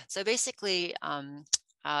 So basically,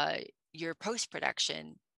 your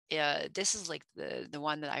post-production, this is like the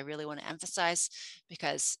one that I really want to emphasize,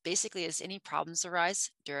 because basically as any problems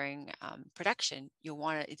arise during production,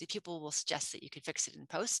 the people will suggest that you could fix it in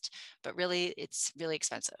post, but really it's really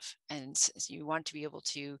expensive. And so you want to be able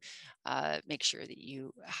to make sure that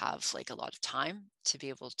you have like a lot of time to be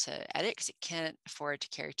able to edit, because it can't afford to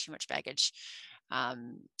carry too much baggage.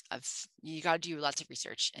 You got to do lots of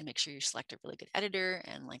research and make sure you select a really good editor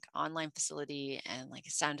and like online facility and like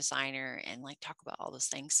a sound designer, and like talk about all those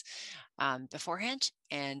things beforehand,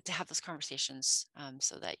 and to have those conversations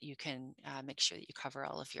so that you can make sure that you cover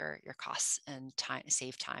all of your costs and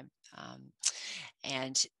save time.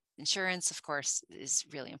 And insurance, of course, is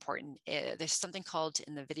really important. There's something called,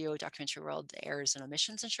 in the video documentary world, errors and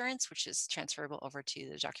omissions insurance, which is transferable over to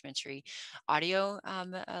the documentary audio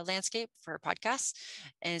landscape for podcasts.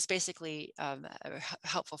 And it's basically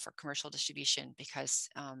helpful for commercial distribution, because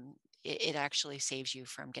it actually saves you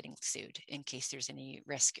from getting sued in case there's any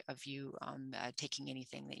risk of you taking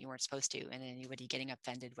anything that you weren't supposed to, and anybody getting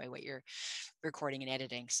offended by what you're recording and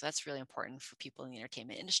editing. So that's really important for people in the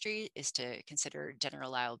entertainment industry, is to consider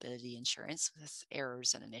general liability insurance with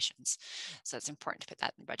errors and omissions. So it's important to put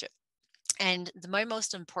that in the budget. And my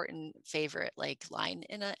most important favorite like line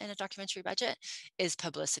in a documentary budget is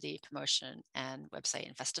publicity, promotion, and website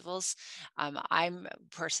and festivals. I'm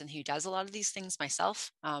a person who does a lot of these things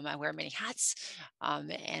myself. I wear many hats,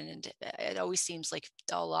 and it always seems like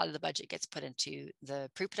a lot of the budget gets put into the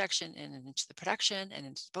pre-production and into the production and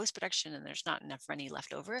into post-production, and there's not enough money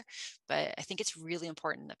left over. But I think it's really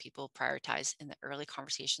important that people prioritize in the early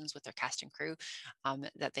conversations with their cast and crew,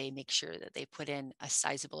 that they make sure that they put in a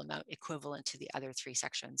sizable amount equivalent to the other three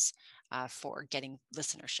sections for getting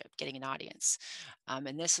listenership, getting an audience.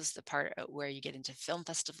 And this is the part where you get into film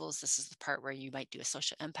festivals. This is the part where you might do a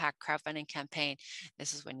social impact crowdfunding campaign.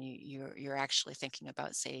 This is when you're actually thinking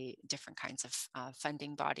about, say, different kinds of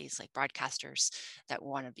funding bodies like broadcasters that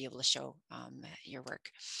want to be able to show your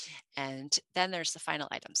work. And then there's the final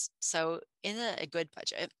items. So in a good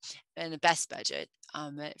budget, and the best budget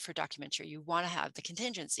for documentary, you want to have the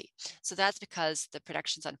contingency. So that's because the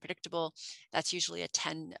production's unpredictable. That's usually a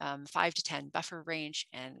 5 to 10 buffer range,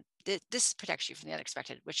 and this protects you from the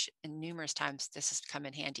unexpected, which in numerous times this has come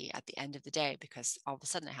in handy at the end of the day, because all of a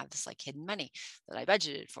sudden I have this like hidden money that I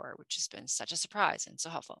budgeted for, which has been such a surprise and so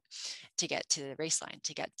helpful to get to the race line,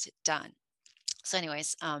 to get it done. So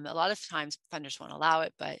anyways, a lot of times funders won't allow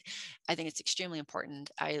it, but I think it's extremely important.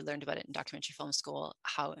 I learned about it in documentary film school,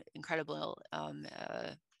 how incredible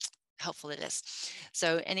helpful it is.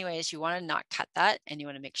 So anyways, you want to not cut that, and you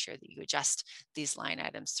want to make sure that you adjust these line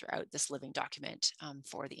items throughout this living document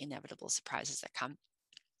for the inevitable surprises that come.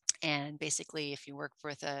 And basically, if you work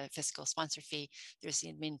with a fiscal sponsor fee, there's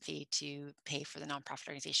the admin fee to pay for the nonprofit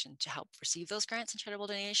organization to help receive those grants and charitable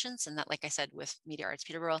donations. And that, like I said, with Media Arts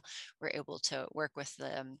Peterborough, we're able to work with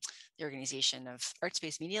the organization of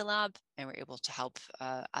Arts-Based Media Lab, and we're able to help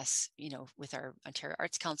us, with our Ontario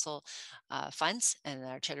Arts Council funds and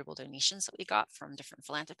our charitable donations that we got from different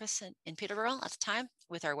philanthropists in Peterborough at the time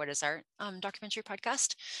with our What is Art documentary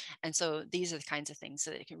podcast. And so these are the kinds of things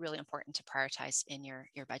that are really important to prioritize in your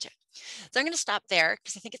budget. So I'm going to stop there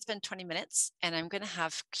because I think it's been 20 minutes, and I'm going to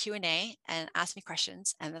have Q&A and ask me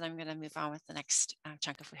questions, and then I'm going to move on with the next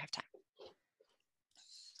chunk if we have time.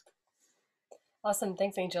 Awesome.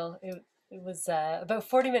 Thanks, Angel. It was about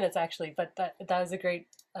 40 minutes actually, but that was a great,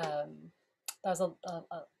 that was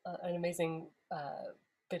an amazing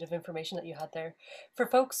bit of information that you had there. For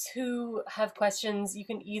folks who have questions, you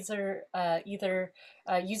can either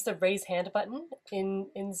use the raise hand button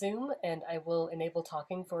in Zoom, and I will enable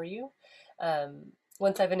talking for you.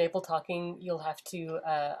 Once I've enabled talking, you'll have to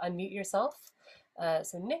unmute yourself.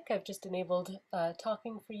 So Nick, I've just enabled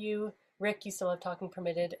talking for you. Rick, you still have talking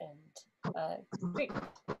permitted, and great.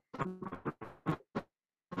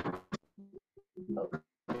 Oh.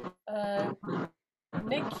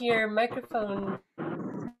 Nick, your microphone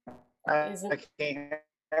isn't. Can you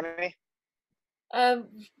hear me? Um,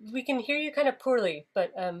 we can hear you kind of poorly,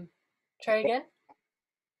 but try again.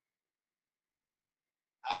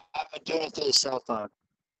 I've been doing it through the cell phone.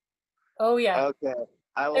 Oh yeah, Okay,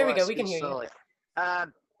 I there we will go. We can speak hear you. slowly.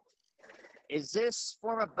 Um, is this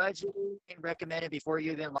form of budgeting recommended before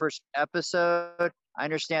you even first episode? I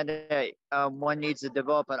understand that one needs to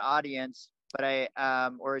develop an audience, but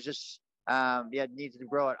or is this yeah, needs to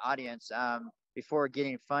grow an audience before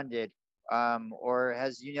getting funded, or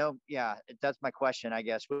has yeah, that's my question, I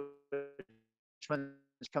guess. Which one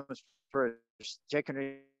comes first, chicken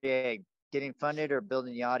or the egg? Getting funded or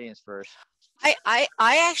building the audience first? I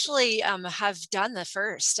actually have done the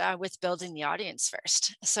first with building the audience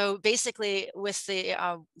first. So basically, with the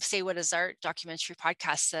Say What Is Art documentary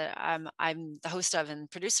podcast that I'm the host of and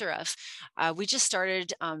producer of, we just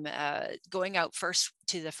started going out first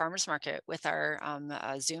to the farmers market with our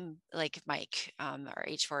Zoom mic, our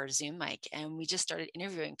H4 Zoom mic, and we just started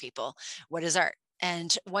interviewing people. What is art?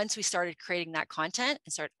 And once we started creating that content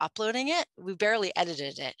and started uploading it, we barely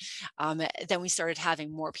edited it. Then we started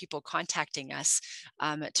having more people contacting us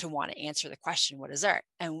to want to answer the question, what is art?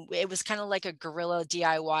 And it was kind of like a guerrilla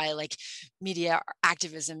DIY, like media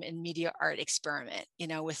activism and media art experiment,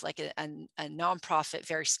 with like a nonprofit,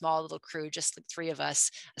 very small little crew, just like three of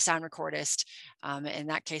us, a sound recordist. In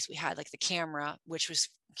that case, we had like the camera, which was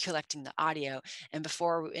collecting the audio. And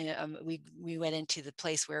before we went into the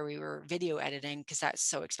place where we were video editing, because that's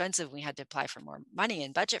so expensive, we had to apply for more money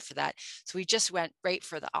and budget for that. So we just went right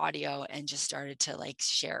for the audio and just started to like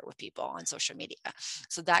share it with people on social media.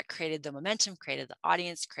 So that created the momentum, created the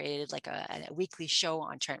audience, created like a weekly show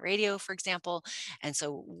on Trent Radio, for example. And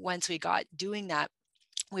so once we got doing that,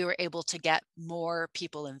 we were able to get more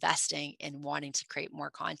people investing in wanting to create more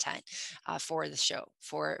content for the show,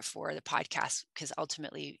 for the podcast, because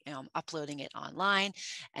ultimately uploading it online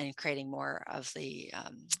and creating more of the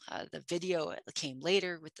video came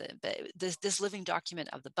later with this living document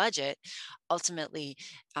of the budget ultimately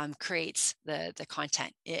creates the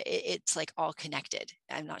content. It's like all connected.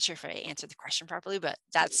 I'm not sure if I answered the question properly, but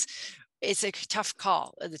it's a tough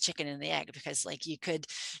call, the chicken and the egg, because like you could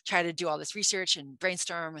try to do all this research and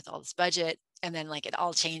brainstorm with all this budget, and then like it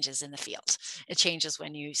all changes in the field. It changes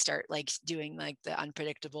when you start like doing like the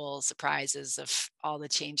unpredictable surprises of all the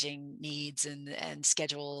changing needs and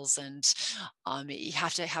schedules, and you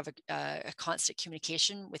have to have a constant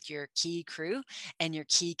communication with your key crew and your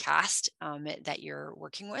key cast that you're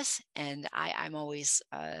working with. And I'm always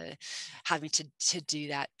having to do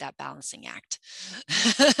that balancing act.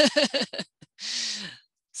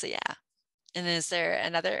 So yeah. And is there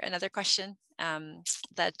another question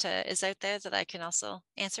that is out there that I can also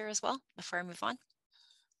answer as well before I move on?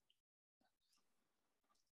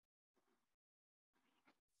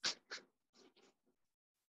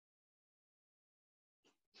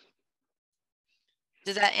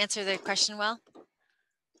 Did that answer the question well?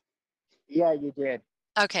 Yeah, you did.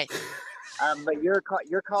 Okay. But your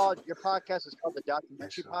podcast is called the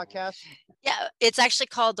Documentary Podcast. Yeah, it's actually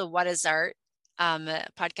called the What Is Art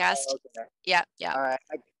podcast. Oh, okay. Yeah. All right.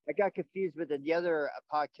 I got confused with the other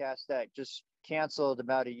podcast that just canceled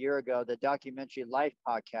about a year ago, the Documentary Life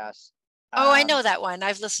podcast. Oh, I know that one.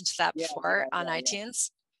 I've listened to that before on iTunes.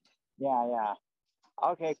 Yeah.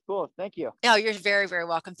 Okay, cool. Thank you. No, you're very, very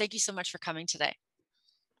welcome. Thank you so much for coming today.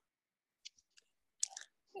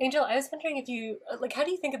 Angel, I was wondering if you how do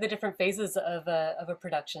you think of the different phases of a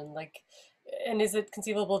production? And is it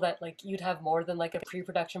conceivable that like you'd have more than like a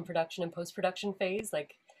pre-production, production, and post-production phase?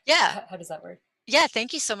 Yeah. How does that work? Yeah,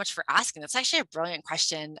 thank you so much for asking. That's actually a brilliant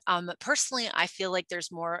question. Personally, I feel like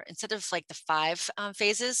there's more, instead of like the 5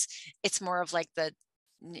 phases, it's more of like the,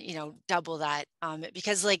 double that.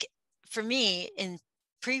 Because like for me in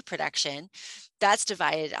pre-production, that's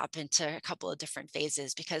divided up into a couple of different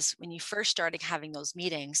phases, because when you first started having those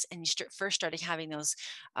meetings and you first started having those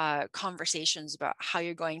conversations about how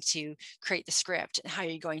you're going to create the script and how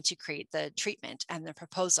you're going to create the treatment and the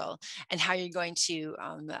proposal and how you're going to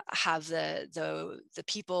have the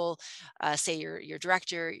people, say your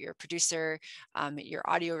director, your producer, your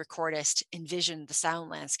audio recordist, envision the sound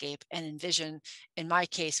landscape and envision, in my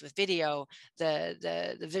case with video,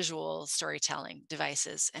 the visual storytelling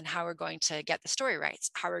devices, and how we're going to get the story rights,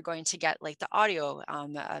 how we're going to get like the audio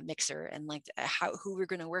mixer, and like who we're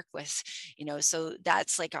going to work with, so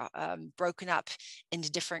that's like broken up into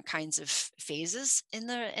different kinds of phases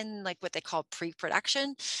in like what they call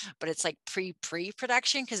pre-production, but it's like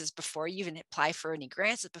pre-production because it's before you even apply for any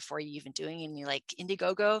grants, it's before you even doing any like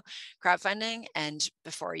Indiegogo crowdfunding, and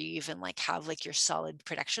before you even like have like your solid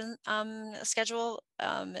production schedule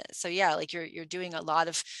So yeah, like you're doing a lot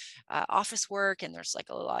of office work, and there's like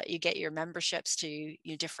a lot, you get your memberships to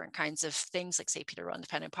different kinds of things, like say Peter Rowe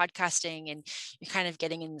Independent Podcasting, and you're kind of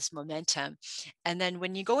getting in this momentum. And then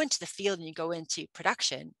when you go into the field and you go into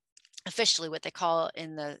production, officially what they call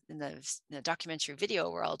in the documentary video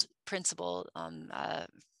world, principal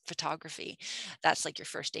photography. That's like your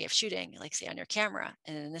first day of shooting, like say on your camera,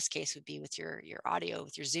 and in this case would be with your audio,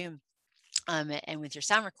 with your Zoom. And with your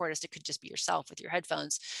sound recordist, it could just be yourself with your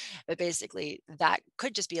headphones. But basically, that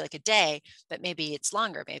could just be like a day, but maybe it's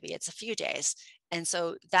longer, maybe it's a few days. And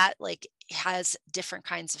so that like has different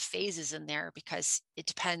kinds of phases in there, because it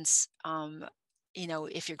depends,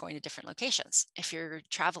 if you're going to different locations. If you're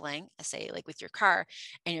traveling, say like with your car,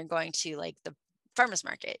 and you're going to like the farmers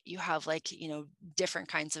market, you have like different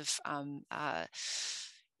kinds of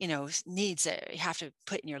needs that you have to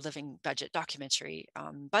put in your living budget documentary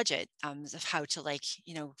budget, of how to like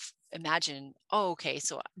imagine, oh, okay,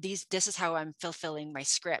 so this is how I'm fulfilling my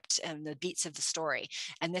script and the beats of the story,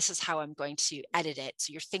 and this is how I'm going to edit it.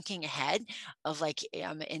 So you're thinking ahead of like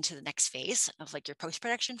into the next phase of like your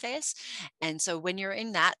post-production phase. And so when you're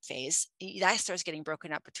in that phase, that starts getting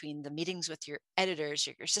broken up between the meetings with your editors,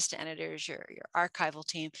 your assistant editors, your archival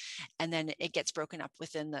team, and then it gets broken up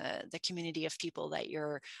within the community of people that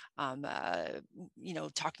you're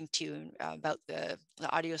talking to about the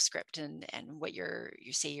audio script, and what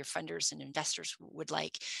you say your funders and investors would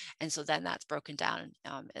like. And so then that's broken down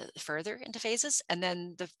further into phases. And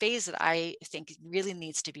then the phase that I think really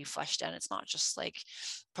needs to be fleshed out, it's not just like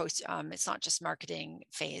it's not just marketing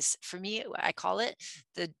phase. For me, I call it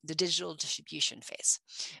the digital distribution phase,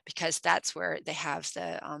 because that's where they have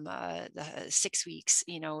the 6 weeks,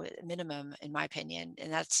 minimum, in my opinion.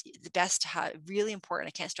 And that's the best, really important.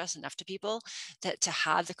 I can't stress enough to people that to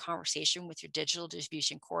have the conversation with your digital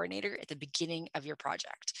distribution coordinator at the beginning of your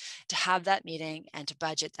project, to have that meeting and to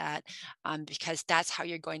budget that, because that's how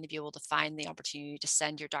you're going to be able to find the opportunity to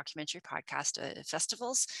send your documentary podcast to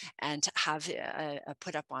festivals, and to have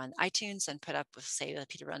put up on iTunes, and put up with, say, the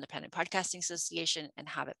Peter Rowe Independent Podcasting Association, and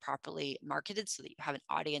have it properly marketed so that you have an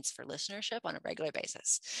audience for listenership on a regular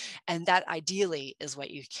basis. And that ideally is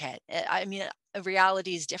what you get. I mean,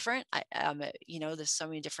 reality is different. There's so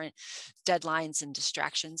many different deadlines and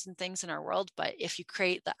distractions and things in our world. But if you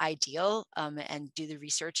create the ideal, and do the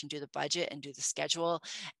research and do the budget and do the schedule,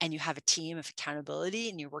 and you have a team of accountability,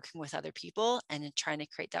 and you're working with other people and trying to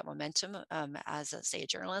create that momentum, as say a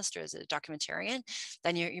journalist or as a documentarian,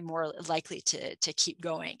 then you're more likely to keep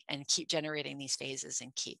going and keep generating these phases,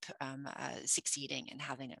 and keep succeeding and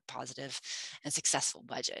having a positive and successful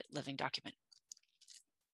budget living document.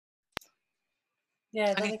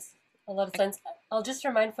 Yeah, that makes a lot of sense. I'll just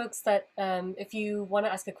remind folks that if you want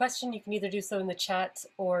to ask a question, you can either do so in the chat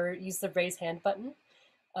or use the raise hand button,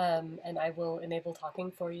 and I will enable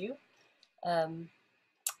talking for you.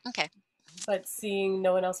 Okay. But seeing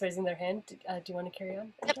no one else raising their hand, do you want to carry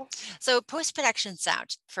on? Yep. So post-production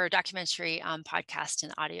sound for documentary, podcast,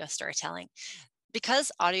 and audio storytelling.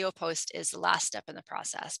 Because audio post is the last step in the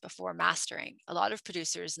process before mastering, a lot of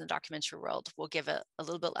producers in the documentary world will give it a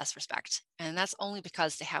little bit less respect. And that's only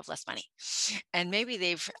because they have less money. And maybe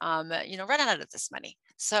they've run out of this money.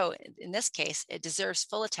 So in this case, it deserves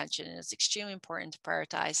full attention, and it's extremely important to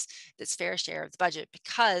prioritize its fair share of the budget,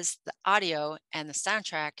 because the audio and the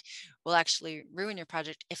soundtrack will actually ruin your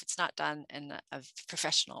project if it's not done in a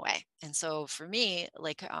professional way. And so for me,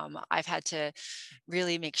 like I've had to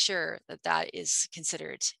really make sure that that is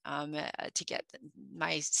considered, to get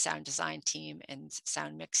my sound design team and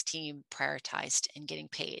sound mix team prioritized and getting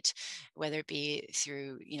paid, whether it be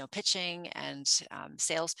through pitching and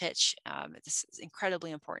sales pitch. This is an incredibly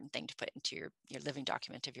important thing to put into your living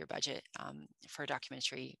document of your budget, for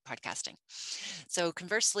documentary podcasting. So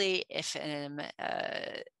conversely, if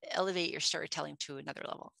elevate your storytelling to another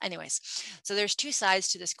level. Anyways, so there's two sides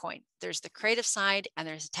to this coin. There's the creative side and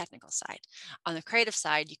there's the technical side. On the creative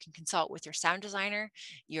side, you can consult with your sound designer,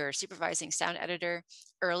 your supervising sound editor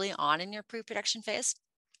early on in your pre-production phase,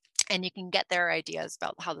 and you can get their ideas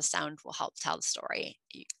about how the sound will help tell the story.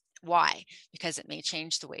 Why? Because it may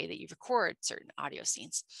change the way that you record certain audio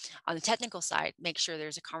scenes. On the technical side, make sure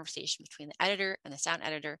there's a conversation between the editor and the sound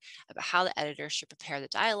editor about how the editor should prepare the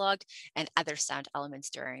dialogue and other sound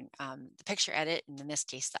elements during the picture edit, and in this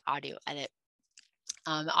case, the audio edit.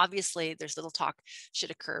 Obviously, there's little talk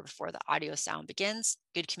should occur before the audio sound begins.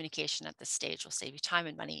 Good communication at this stage will save you time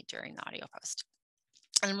and money during the audio post.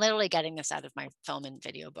 I'm literally getting this out of my film and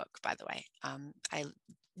video book, by the way. I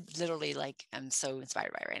literally am so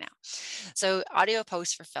inspired by it right now. So audio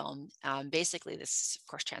post for film, basically this is of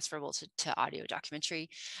course transferable to audio documentary.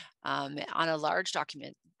 On a large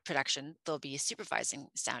document production, there'll be a supervising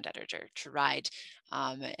sound editor to ride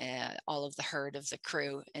all of the herd of the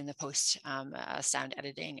crew in the post sound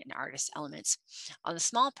editing and artist elements. On the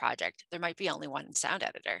small project, there might be only one sound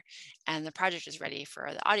editor, and the project is ready for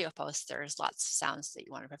the audio post. There's lots of sounds that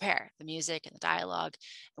you want to prepare, the music and the dialogue,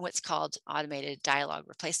 and what's called automated dialogue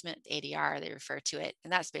replacement, ADR, they refer to it.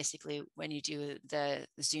 And that's basically when you do the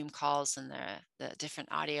Zoom calls and the different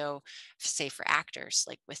audio, say for actors,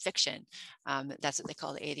 like with fiction, that's what they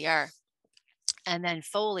call the ADR. And then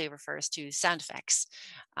Foley refers to sound effects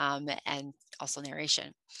and also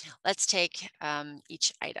narration. Let's take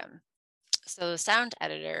each item. So the sound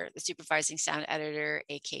editor, the supervising sound editor,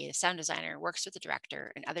 aka the sound designer, works with the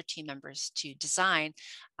director and other team members to design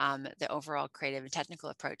the overall creative and technical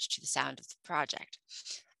approach to the sound of the project.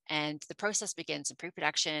 And the process begins in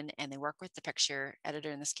pre-production, and they work with the picture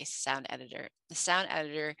editor, in this case, the sound editor. The sound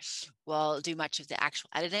editor will do much of the actual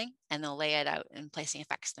editing, and they'll lay it out and placing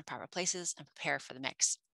effects in the proper places and prepare for the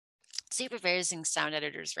mix. Supervising sound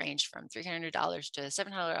editors range from $300 to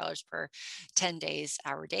 $700 per 10 days,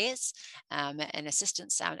 hour days. An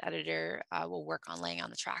assistant sound editor will work on laying on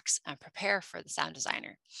the tracks and prepare for the sound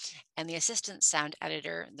designer. And the assistant sound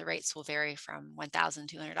editor, the rates will vary from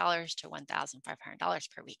 $1,200 to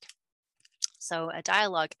 $1,500 per week. So a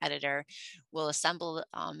dialogue editor will assemble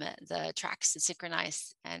the tracks and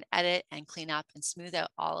synchronize and edit and clean up and smooth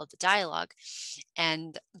out all of the dialogue.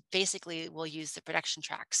 And basically we'll use the production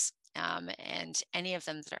tracks. And any of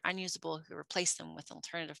them that are unusable, who replace them with an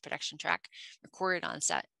alternative production track recorded on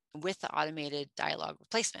set with the automated dialogue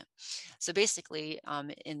replacement. So basically,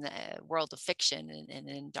 in the world of fiction and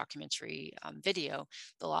in documentary video,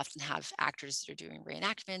 they'll often have actors that are doing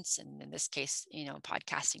reenactments, and in this case,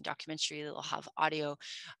 podcasting documentary, they'll have audio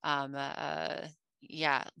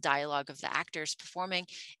dialogue of the actors performing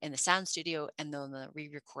in the sound studio, and then they'll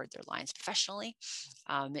re-record their lines professionally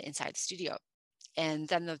inside the studio. And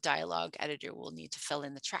then the dialogue editor will need to fill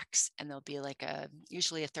in the tracks, and there'll be like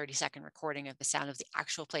usually a 30-second recording of the sound of the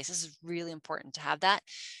actual place. This is really important to have that,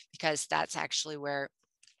 because that's actually where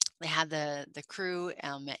they have the crew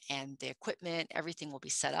and the equipment, everything will be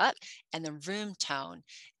set up, and the room tone,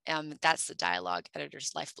 that's the dialogue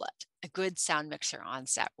editor's lifeblood. A good sound mixer on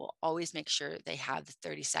set will always make sure they have the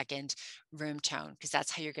 30-second room tone, because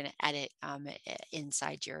that's how you're going to edit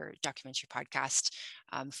inside your documentary podcast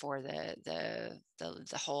for the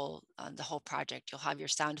whole project. You'll have your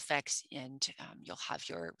sound effects, and you'll have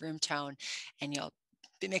your room tone, and you'll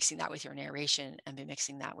be mixing that with your narration, and be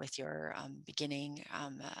mixing that with your beginning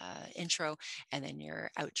intro, and then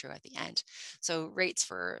your outro at the end. So rates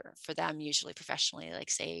for them, usually professionally,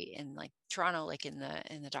 like say in like Toronto, like in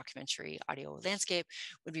the documentary audio landscape,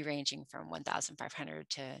 would be ranging from 1,500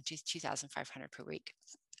 to 2,500 per week.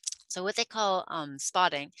 So what they call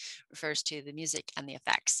spotting refers to the music and the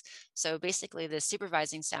effects. So basically the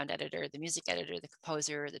supervising sound editor, the music editor, the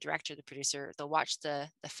composer, the director, the producer, they'll watch the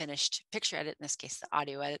finished picture edit, in this case, the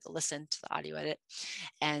audio edit, they'll listen to the audio edit.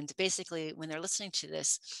 And basically when they're listening to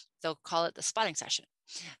this, they'll call it the spotting session.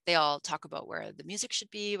 They all talk about where the music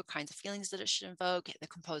should be, what kinds of feelings that it should invoke. The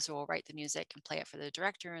composer will write the music and play it for the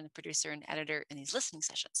director and the producer and editor in these listening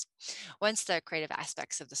sessions. Once the creative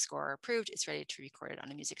aspects of the score are approved, it's ready to be recorded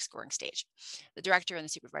on a music scoring stage. The director and the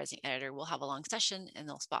supervising editor will have a long session, and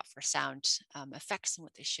they'll spot for sound effects and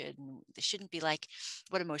what they should and they shouldn't be like,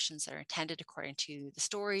 what emotions are intended according to the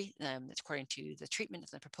story, according to the treatment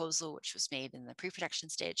of the proposal, which was made in the pre-production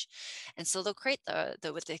stage. And so they'll create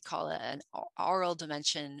the what they call an aural dimension,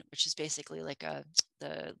 which is basically like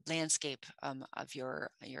the landscape of your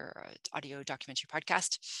audio documentary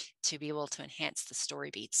podcast, to be able to enhance the story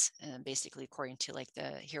beats, basically according to like the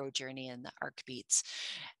hero journey and the arc beats.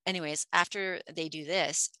 Anyways, after they do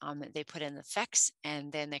this, they put in the effects,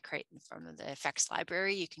 and then they create from the effects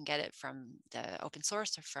library. You can get it from the open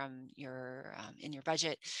source or from your in your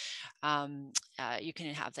budget. You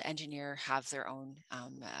can have the engineer have their own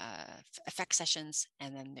effect sessions,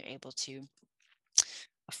 and then they're able to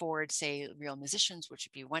afford, say, real musicians, which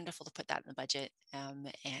would be wonderful to put that in the budget.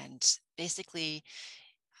 And basically,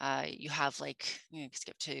 you have like,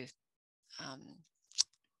 skip to,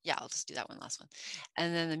 I'll just do that one last one.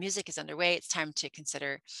 And then the music is underway. It's time to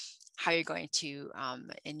consider how you're going to,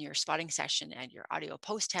 in your spotting session and your audio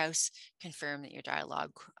post house, confirm that your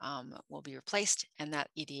dialogue will be replaced, and that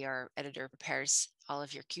EDR editor prepares all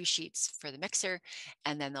of your cue sheets for the mixer,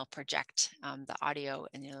 and then they'll project the audio,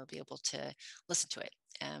 and you'll be able to listen to it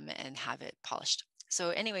and have it polished.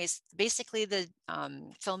 So anyways, basically the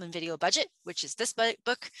film and video budget, which is this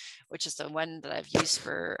book, which is the one that I've used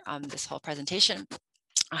for this whole presentation,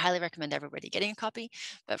 I highly recommend everybody getting a copy,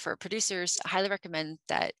 but for producers, I highly recommend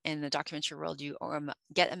that in the documentary world, you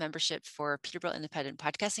get a membership for Peterborough Independent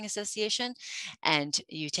Podcasting Association, and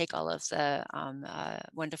you take all of the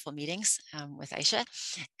wonderful meetings with Aisha,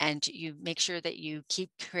 and you make sure that you keep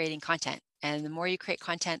creating content. And the more you create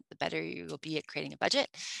content, the better you will be at creating a budget.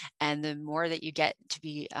 And the more that you get to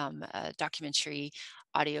be a documentary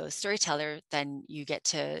audio storyteller, then you get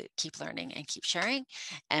to keep learning and keep sharing.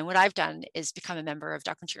 And what I've done is become a member of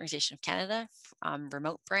Documentary Organization of Canada,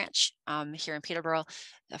 remote branch here in Peterborough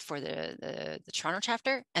for the Toronto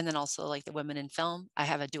chapter, and then also like the Women in Film. I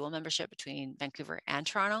have a dual membership between Vancouver and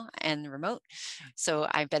Toronto and remote. So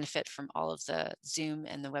I benefit from all of the Zoom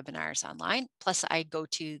and the webinars online. Plus I go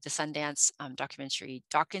to the Sundance Documentary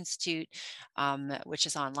Doc Institute, which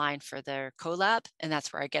is online for their collab. And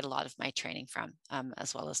that's where I get a lot of my training from,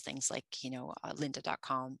 as well as things like,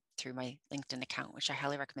 lynda.com through my LinkedIn account, which I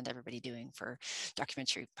highly recommend everybody doing for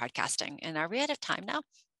documentary podcasting. And are we out of time now?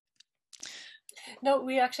 No,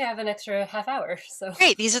 we actually have an extra half hour. So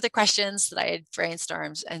great. These are the questions that I had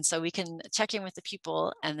brainstormed. And so we can check in with the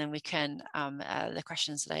people, and then we can, the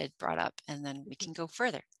questions that I had brought up, and then we can go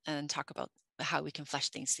further and talk about how we can flesh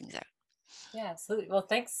these things out. Yeah, absolutely. Well,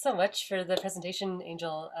 thanks so much for the presentation,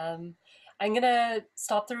 Angel. I'm going to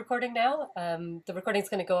stop the recording now. The recording is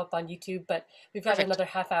going to go up on YouTube, but we've got another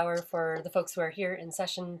half hour for the folks who are here in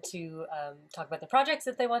session to talk about the projects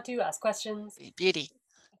that they want to, ask questions. Beauty.